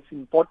why then it's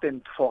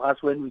important for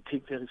us, when we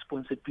take the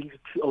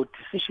responsibility or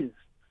decisions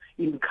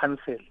in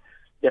council,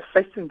 the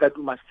first thing that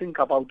we must think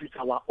about is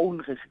our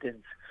own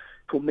residents,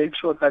 to make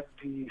sure that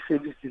the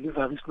service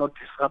delivery is not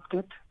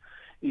disrupted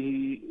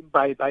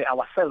by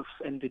ourselves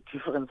and the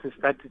differences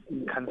that is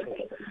in council.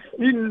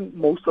 In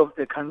most of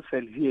the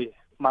council here,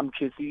 Mam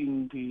Kathy,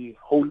 in the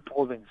whole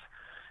province,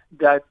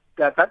 that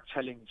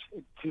challenge,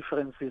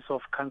 differences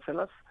of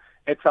councillors.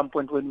 At some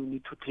point when we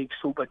need to take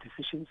sober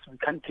decisions, we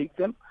can't take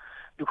them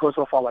because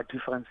of our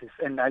differences.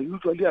 And I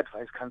usually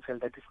advise council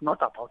that it's not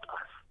about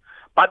us.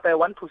 But I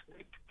want to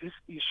state this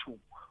issue,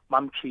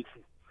 Mam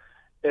Kathy.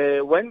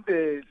 When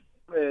the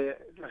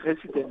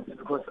residents,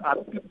 because are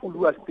people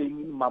who are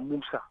staying in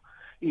Mamusa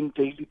in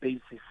daily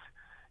basis,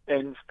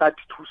 and start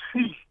to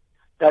see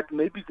that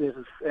maybe there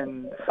is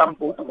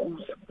somebody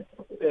who's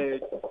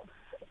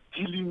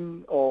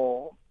dealing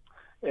or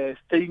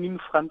staying in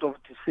front of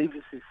the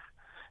services,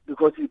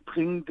 because it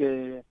brings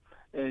the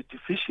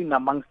division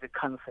amongst the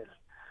council.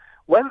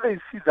 When they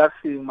see that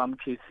thing, Mam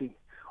Kathy,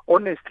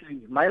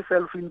 honestly,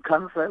 myself in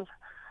council,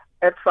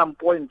 at some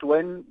point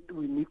when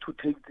we need to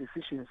take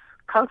decisions,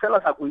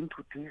 councillors are going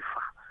to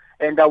differ.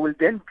 And I will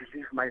then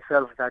believe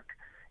myself that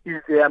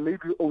is there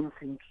maybe own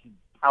thinking.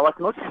 I was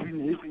not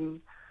even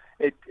having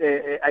an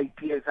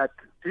idea that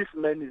this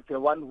man is the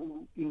one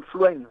who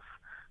influenced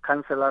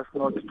councillors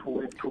not to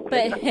work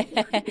together.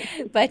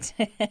 But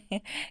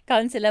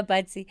Councillor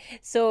Batsi,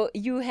 so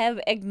you have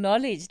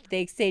acknowledged the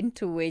extent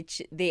to which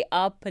there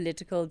are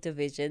political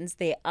divisions,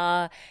 there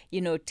are,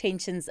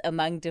 tensions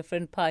among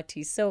different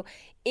parties. So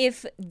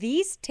if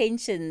these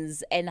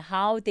tensions and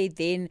how they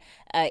then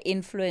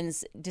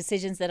influence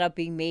decisions that are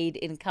being made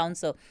in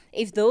council,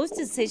 if those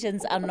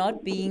decisions are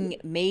not being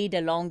made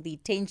along the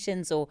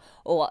tensions or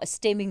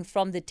stemming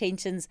from the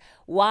tensions,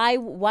 why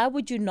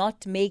would you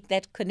not make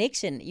that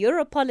connection? You're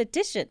a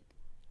politician.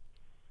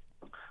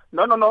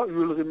 No. You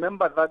will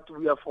remember that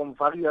we are from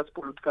various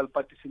political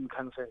parties in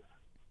council.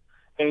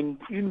 And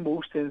in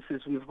most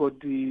instances, we've got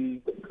the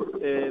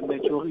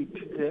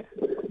majority there,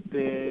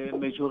 the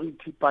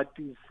majority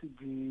parties,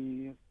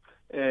 the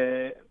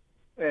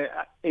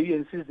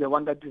ANC is the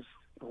one that is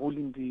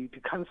ruling the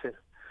council.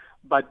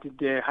 But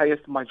the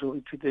highest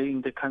majority there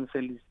in the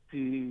council is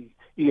the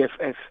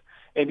EFF.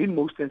 And in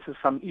most instances,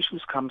 some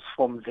issues comes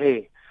from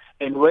there.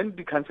 And when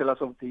the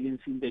councillors of the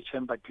ANC in the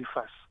chamber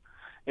differs,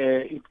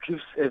 it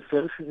gives a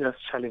very serious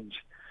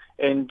challenge.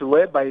 And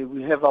whereby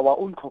we have our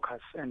own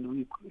caucus,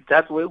 and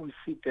that's where we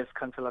sit as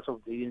councillors of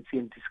the ANC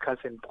and discuss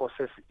and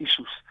process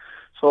issues.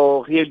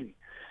 So really,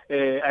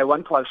 I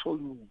want to assure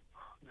you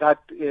that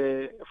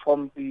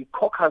from the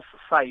caucus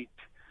side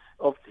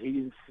of the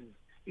ANC,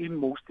 in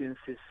most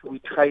instances, we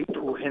try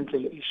to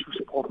handle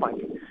issues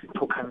properly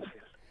to council.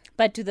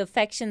 But do the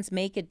factions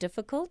make it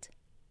difficult?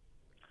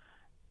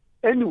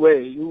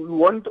 Anyway, you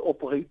won't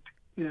operate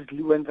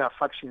easily when there are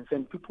factions,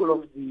 and people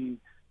of any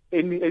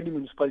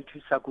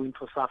municipalities are going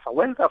to suffer.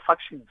 When there are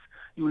factions,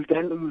 you will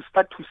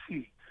start to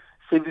see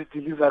service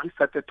delivery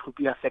started to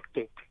be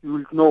affected. You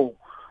will know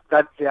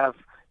that there are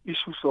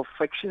issues of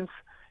factions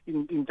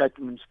in that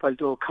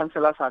municipality, or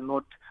councillors are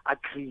not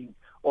agreeing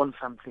on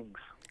some things.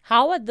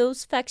 How are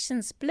those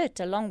factions split?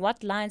 Along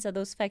what lines are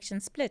those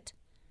factions split?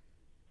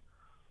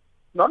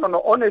 No.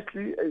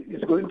 Honestly,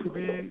 it's going to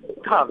be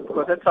tough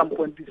because at some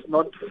point it's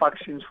not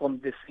factions from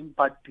the same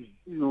party.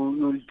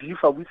 You'll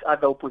differ with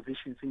other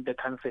oppositions in the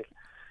council.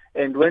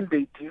 And when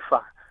they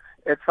differ,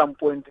 at some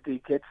point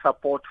they get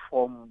support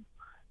from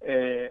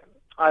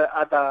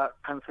other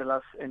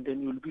councillors, and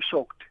then you'll be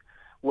shocked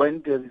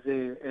when there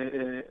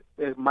is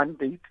a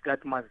mandate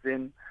that must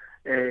then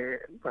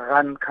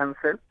run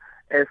council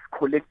as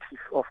collective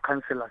of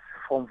councillors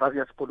from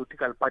various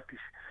political parties.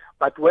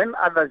 But when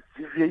others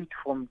deviate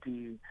from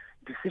the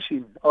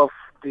decision of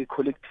the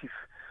collective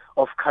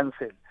of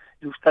council,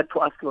 you start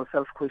to ask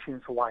yourself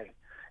questions why.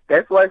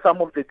 That's why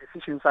some of the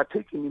decisions are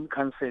taken in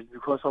council,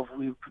 because of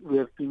we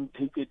have been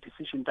taking a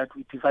decision that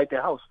we divide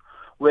the house,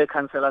 where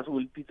councillors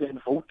will be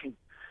then voting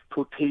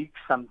to take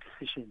some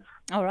decisions.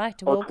 All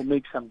right. Or to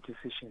make some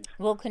decisions.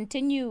 We'll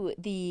continue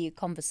the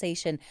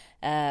conversation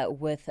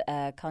with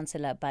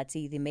Councillor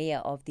Batsi, the mayor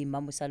of the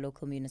Mamusa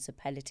Local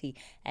Municipality,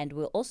 and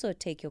we'll also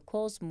take your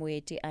calls.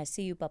 Moeti, I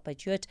see you, Papa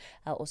Juet.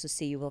 I'll also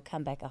see you. We'll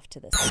come back after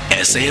this.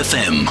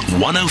 SAFM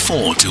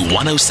 104 to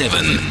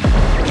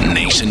 107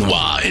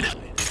 nationwide.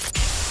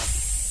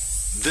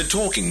 The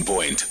Talking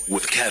Point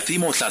with Kathy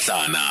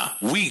Mohlahlana.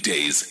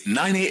 Weekdays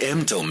 9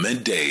 a.m. till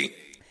midday.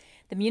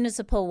 The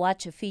Municipal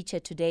Watch feature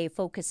today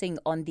focusing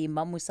on the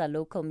Mamusa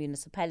Local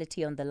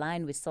Municipality. On the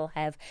line, we still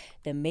have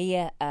the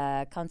Mayor,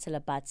 Councillor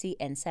Batsi,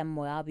 and Sam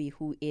Moabi,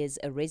 who is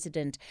a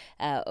resident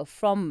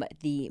from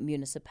the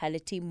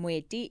municipality.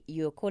 Moeti,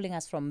 you're calling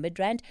us from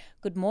Midrand.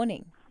 Good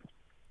morning.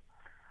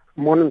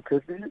 Morning,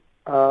 Kathy.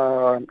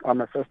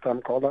 I'm a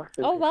first-time caller.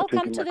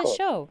 Welcome to the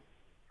show.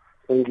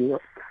 Thank you.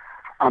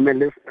 I'm a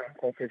listener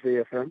of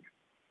SAFM.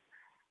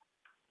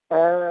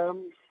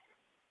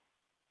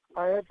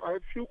 I have a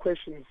few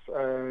questions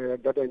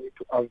that I need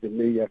to ask the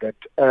mayor. That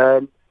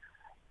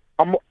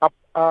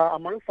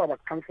amongst our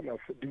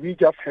councillors, do we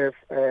just have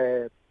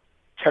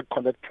check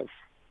collectors?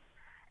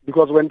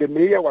 Because when the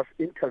mayor was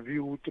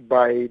interviewed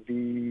by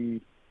the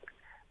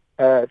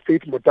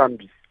Faith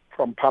Mutambi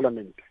from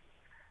Parliament,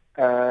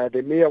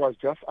 the mayor was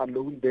just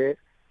alone there,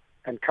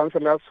 and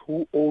councillors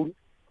who own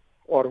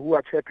or who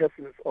are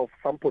chairpersons of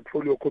some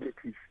portfolio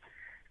committees,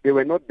 they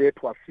were not there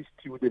to assist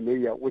you, the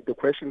mayor, with the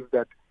questions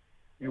that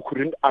you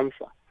couldn't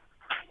answer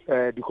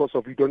because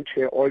of you don't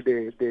chair all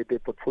the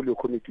portfolio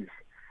committees.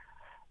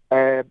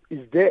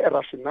 Is there a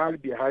rationale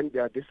behind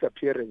their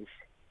disappearance,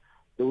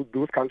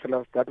 those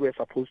councillors that were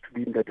supposed to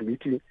be in that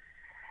meeting?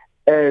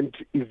 And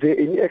is there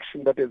any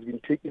action that has been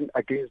taken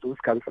against those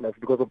councillors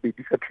because of they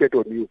disappeared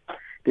on you?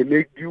 They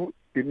made you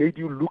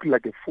look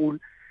like a fool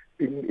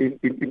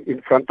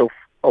in front of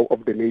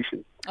the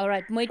nation. All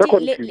right,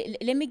 Moeti,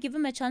 let me give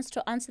him a chance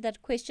to answer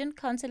that question.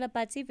 Councillor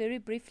Batsi, very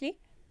briefly.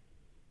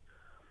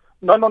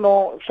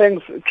 No.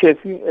 Thanks,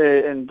 Kathy,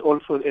 and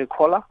also a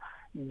caller.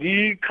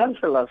 The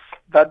councillors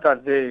that are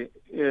there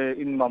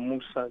in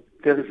Mamusa,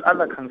 there is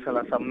other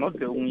councillors. I'm not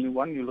the only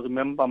one. You'll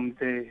remember I'm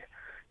the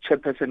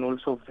chairperson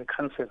also of the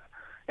council.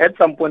 At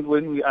some point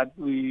when we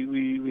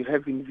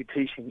have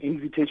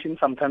invitation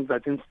sometimes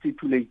doesn't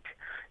stipulate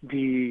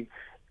the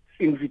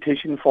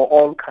invitation for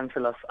all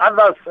councillors.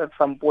 Others at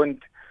some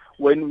point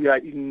when we are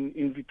in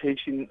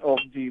invitation of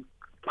the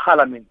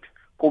Parliament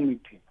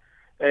committee,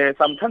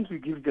 sometimes we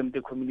give them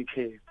the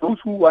communique. Those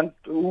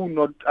who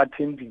not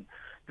attending,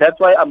 that's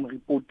why I'm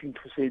reporting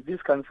to say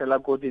this councillor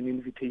got an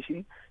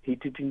invitation, he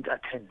didn't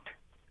attend.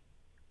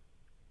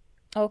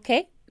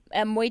 Okay,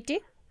 Moeti?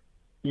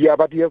 Yeah,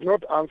 but he has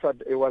not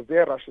answered. Was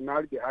there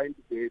rationale behind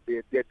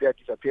their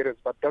disappearance?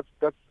 But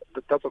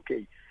that's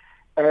okay.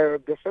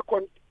 The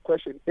second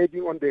question,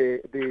 adding on the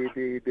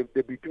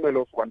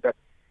bitumen one, that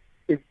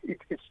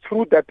it's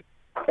true that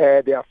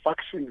there are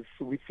factions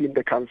within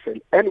the council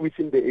and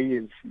within the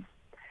ANC.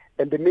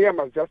 And the mayor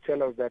must just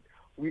tell us that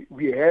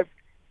we have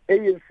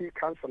ANC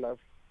councillors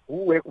who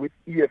work with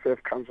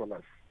EFF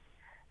councillors.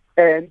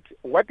 And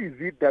what is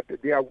it that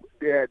they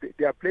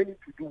are planning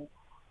to do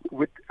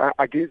with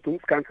against those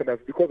councillors?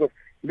 Because of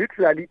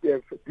literally they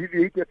have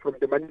deviated from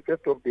the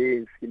manifesto of the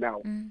ANC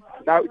now.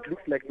 Now it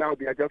looks like now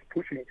they are just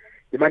pushing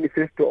the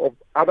manifesto of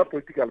other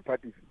political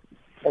parties,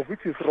 of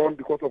which is wrong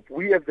because of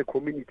we as the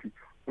community,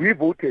 we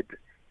voted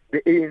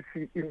the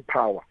ANC in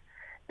power.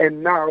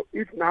 And now,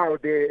 if now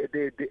the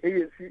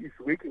ANC is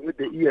working with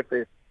the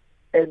EFF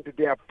and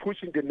they are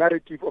pushing the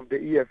narrative of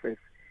the EFF,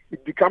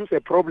 it becomes a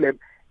problem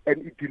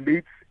and it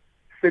delays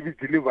service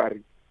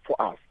delivery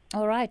for us.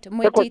 All right,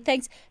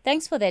 Moeti,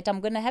 thanks for that. I'm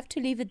going to have to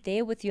leave it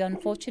there with you,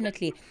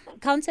 unfortunately.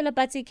 Councillor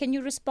Batsi, can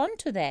you respond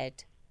to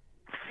that?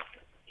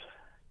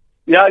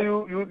 Yeah,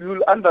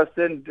 you'll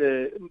understand,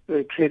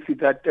 Casey,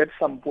 that at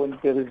some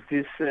point there is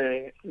this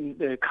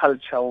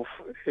culture of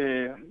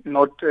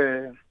not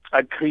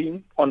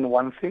agreeing on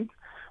one thing,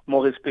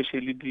 more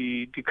especially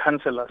the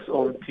councillors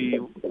of the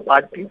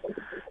party.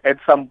 At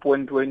some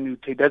point when you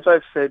take, that's why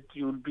I said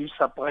you'll be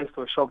surprised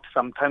or shocked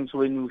sometimes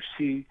when you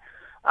see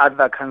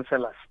other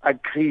councillors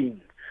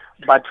agreeing.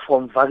 but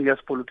from various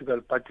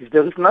political parties.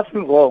 There is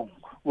nothing wrong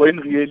when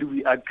really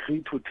we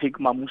agree to take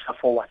Mamusa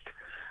forward,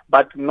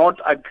 but not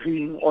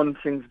agreeing on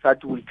things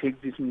that will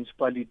take this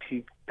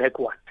municipality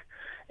backward.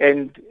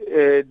 And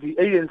the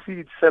ANC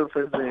itself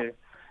as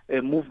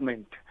a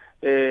movement,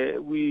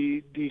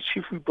 the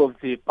chief whip of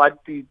the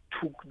party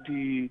took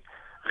the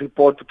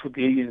report to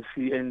the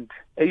ANC, and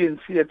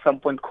ANC at some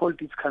point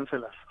called its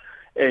councillors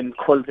and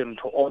called them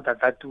to order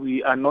that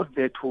we are not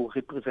there to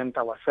represent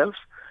ourselves,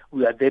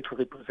 we are there to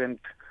represent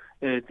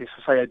the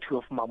society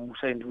of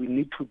Mamusa, and we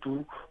need to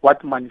do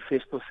what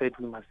manifesto said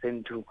we must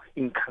then do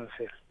in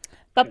council.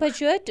 Papa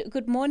Jude,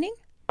 good morning.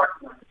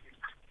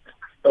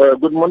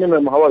 Good morning,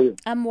 ma'am. How are you?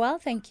 I'm well,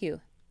 thank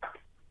you.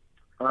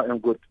 I am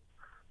good.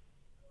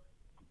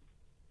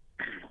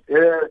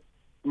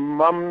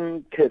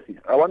 Ma'am Kathy,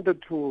 I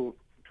wanted to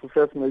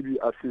first maybe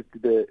assist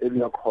the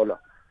earlier caller,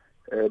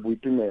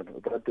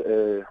 Buitumelo,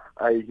 that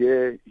I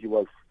hear he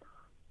was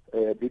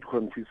a bit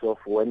confused of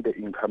when the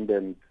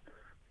incumbent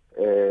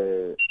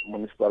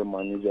municipal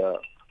manager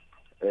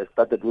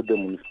started with the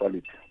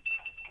municipality.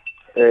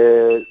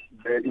 The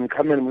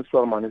incumbent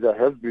municipal manager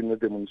has been with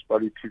the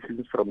municipality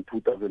since from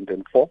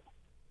 2004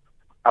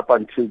 up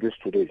until this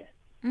today.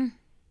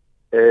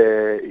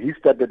 He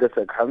started as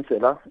a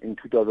councillor in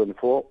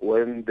 2004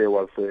 when there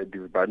was a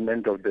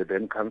disbandment of the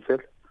then council.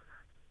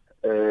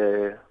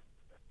 And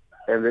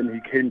then he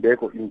came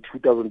back in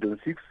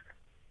 2006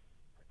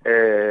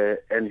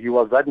 and he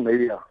was that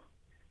mayor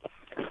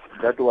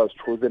that was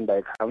chosen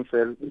by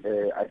council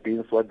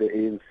against what the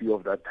ANC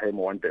of that time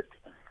wanted.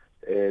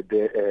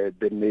 The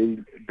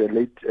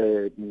late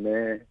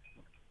Mayor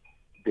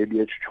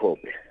W.H. Chope,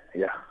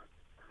 yeah.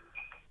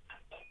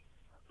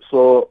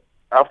 So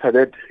after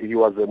that, he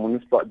was a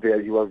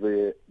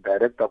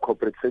director of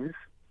corporate service.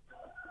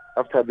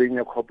 After being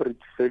a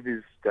corporate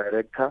service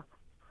director,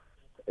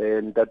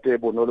 and that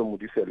Bonolo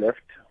Modise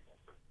left,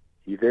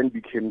 he then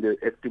became the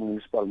acting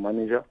municipal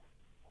manager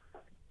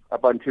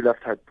up until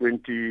after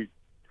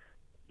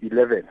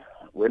 2011,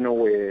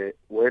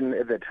 when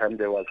at the time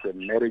there was a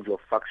marriage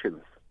of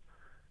factions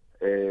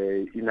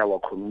in our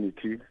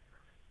community,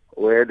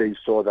 where they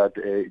saw that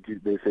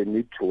there's a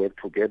need to work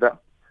together.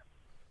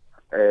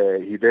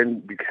 He then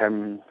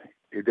became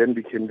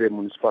the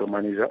municipal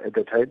manager at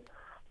the time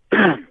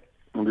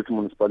in this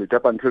municipality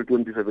up until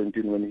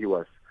 2017 when he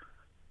was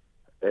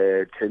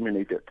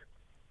terminated.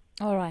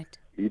 All right.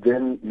 He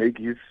then made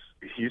his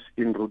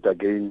inroad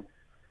again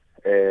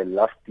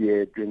last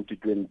year,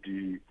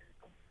 2020.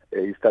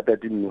 He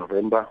started in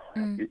November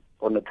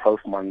on a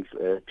 12-month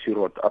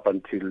period up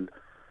until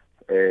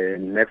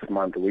next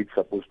month, where it's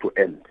supposed to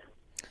end.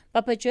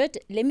 Papa Jude,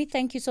 let me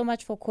thank you so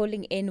much for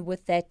calling in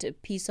with that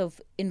piece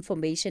of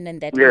information and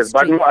that yes, history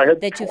but no, I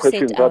had that you've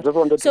questions. set out. I just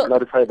wanted to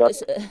clarify that.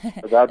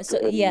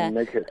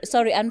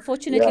 Sorry,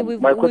 unfortunately,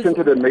 my question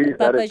to the mayor,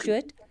 Papa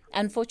Jude,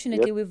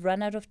 unfortunately, we've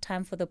run out of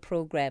time for the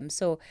program,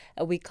 so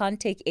we can't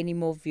take any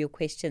more of your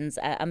questions.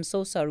 I'm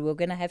so sorry. We're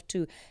going to have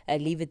to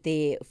leave it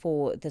there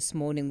for this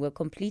morning. We're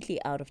completely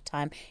out of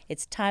time.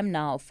 It's time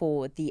now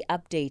for the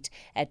update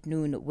at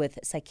noon with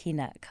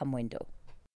Sakina Kamwendo.